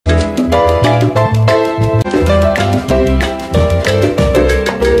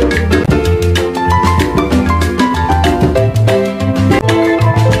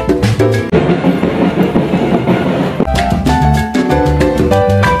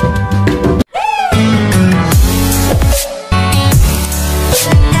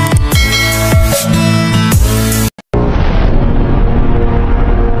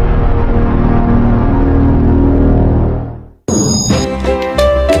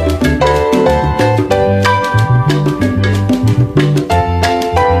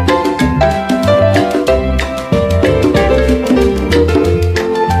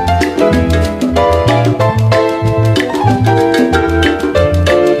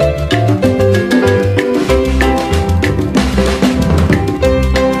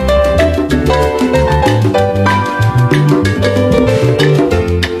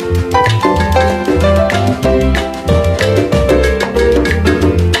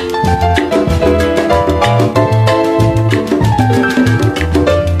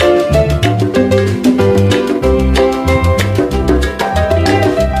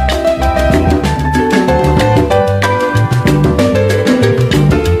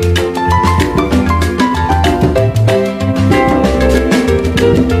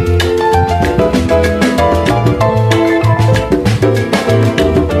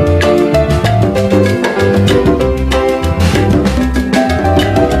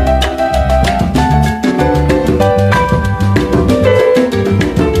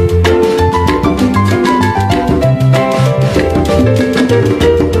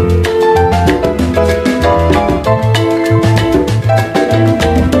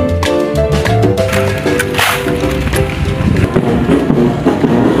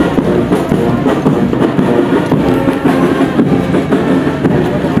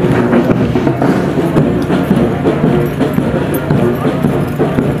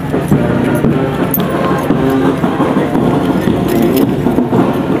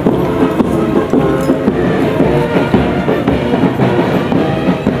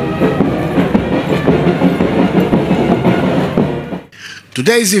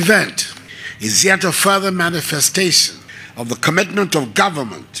Today's event is yet a further manifestation of the commitment of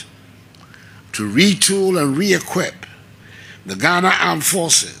government to retool and re-equip the Ghana Armed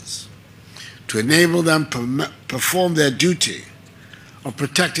Forces to enable them perform their duty of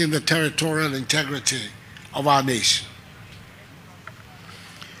protecting the territorial integrity of our nation.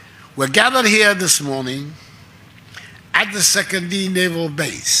 We're gathered here this morning at the Sekondi Naval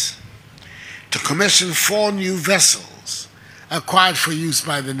Base to commission 4 new vessels acquired for use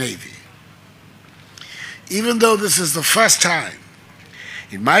by the Navy. Even though this is the first time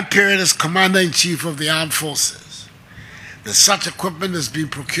in my period as Commander-in-Chief of the Armed Forces that such equipment has been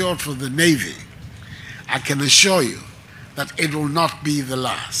procured for the Navy, I can assure you that it will not be the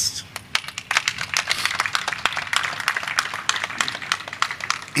last.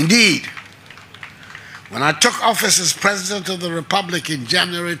 Indeed, when I took office as President of the Republic in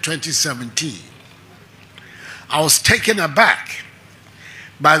January 2017, I was taken aback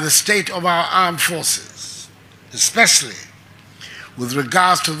by the state of our armed forces, especially with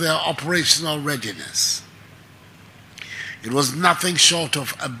regards to their operational readiness. It was nothing short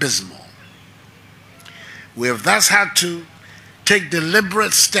of abysmal. We have thus had to take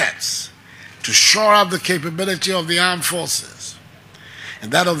deliberate steps to shore up the capability of the armed forces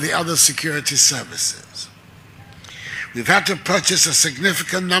and that of the other security services. We've had to purchase a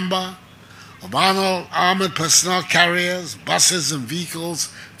significant number of armored personnel carriers, buses and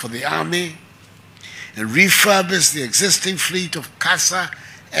vehicles for the Army, and refurbish the existing fleet of CASA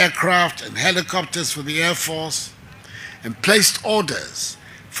aircraft and helicopters for the Air Force, and placed orders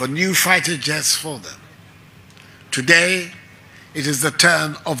for new fighter jets for them. Today, it is the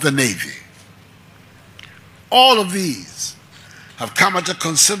turn of the Navy. All of these have come at a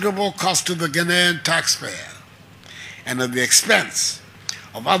considerable cost to the Ghanaian taxpayer and at the expense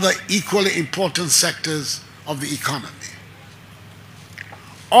of other equally important sectors of the economy.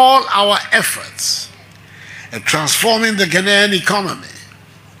 All our efforts at transforming the Ghanaian economy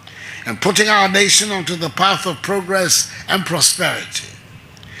and putting our nation onto the path of progress and prosperity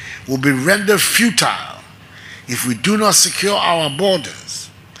will be rendered futile if we do not secure our borders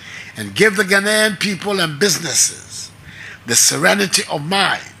and give the Ghanaian people and businesses the serenity of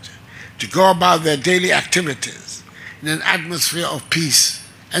mind to go about their daily activities in an atmosphere of peace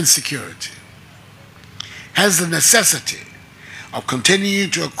and security. Hence the necessity of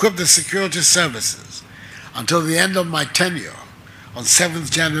continuing to equip the security services until the end of my tenure on 7th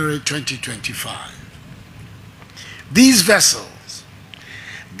January 2025. These vessels,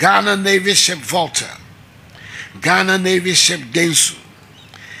 Ghana Navy ship Volta, Ghana Navy ship Densu,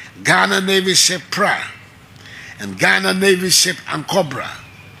 Ghana Navy ship Pra, and Ghana Navy ship Ankobra,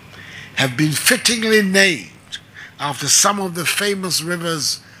 have been fittingly named after some of the famous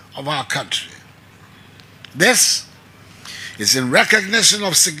rivers of our country. This is in recognition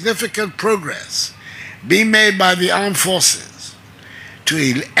of significant progress being made by the armed forces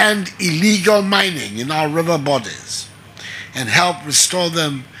to end illegal mining in our river bodies and help restore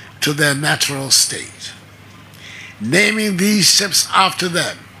them to their natural state. Naming these ships after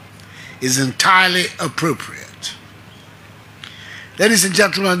them is entirely appropriate. Ladies and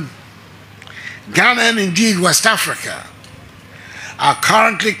gentlemen, Ghana and indeed West Africa are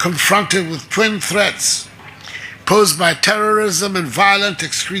currently confronted with twin threats posed by terrorism and violent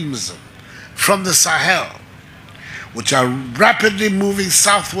extremism from the Sahel, which are rapidly moving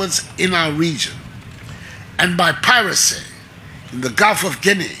southwards in our region, and by piracy in the Gulf of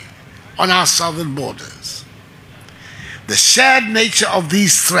Guinea on our southern borders. The shared nature of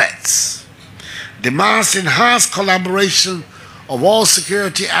these threats demands enhanced collaboration of all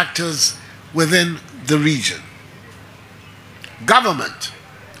security actors within the region. Government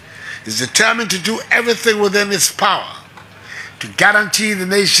is determined to do everything within its power to guarantee the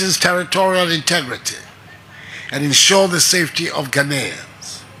nation's territorial integrity and ensure the safety of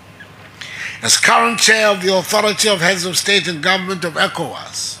Ghanaians. As current chair of the Authority of Heads of State and Government of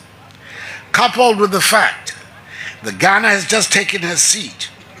ECOWAS, coupled with the fact that Ghana has just taken her seat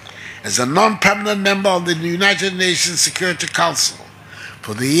as a non-permanent member of the United Nations Security Council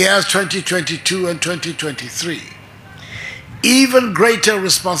for the years 2022 and 2023, even greater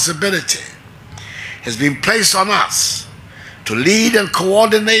responsibility has been placed on us to lead and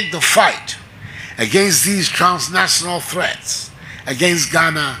coordinate the fight against these transnational threats against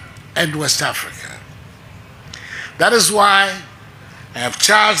Ghana and West Africa. That is why I have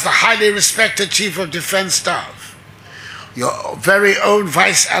charged the highly respected Chief of Defense Staff, your very own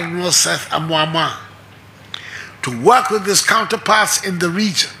Vice Admiral Seth Amwama, to work with his counterparts in the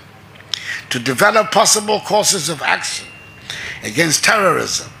region to develop possible courses of action against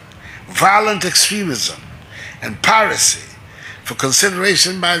terrorism, violent extremism, and piracy for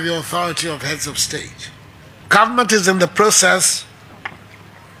consideration by the authority of heads of state. Government is in the process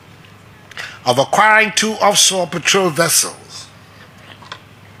of acquiring 2 offshore patrol vessels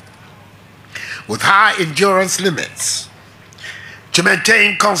with high endurance limits to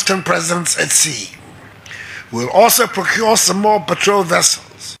maintain constant presence at sea. We will also procure some more patrol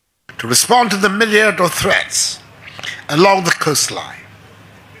vessels to respond to the myriad of threats along the coastline.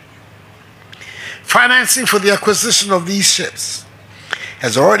 Financing for the acquisition of these ships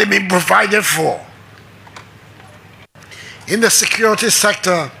has already been provided for in the security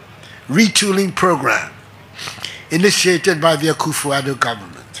sector retooling program initiated by the Akufo-Addo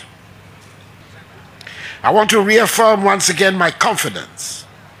government. I want to reaffirm once again my confidence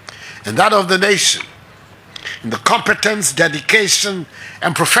and that of the nation in the competence, dedication,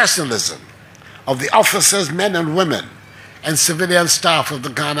 and professionalism of the officers, men and women, and civilian staff of the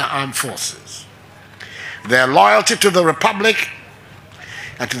Ghana Armed Forces. Their loyalty to the Republic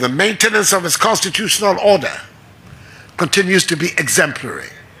and to the maintenance of its constitutional order continues to be exemplary.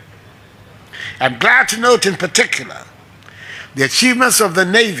 I'm glad to note in particular the achievements of the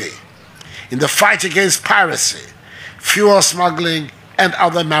Navy in the fight against piracy, fuel smuggling, and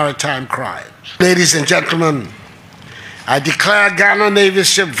other maritime crimes. Ladies and gentlemen, I declare Ghana Navy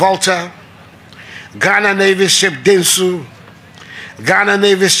ship Volta, Ghana Navy ship Densu, Ghana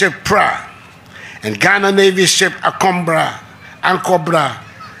Navy ship Pra, and Ghana Navy ship Ankobra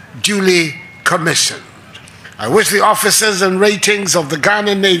duly commissioned. I wish the officers and ratings of the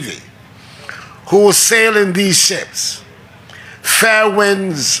Ghana Navy who will sail in these ships fair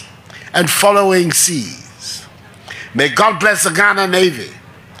winds and following seas. May God bless the Ghana Navy,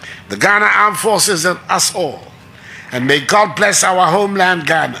 the Ghana Armed Forces, and us all. And may God bless our homeland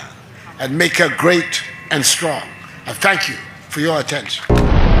Ghana and make her great and strong. I thank you for your attention.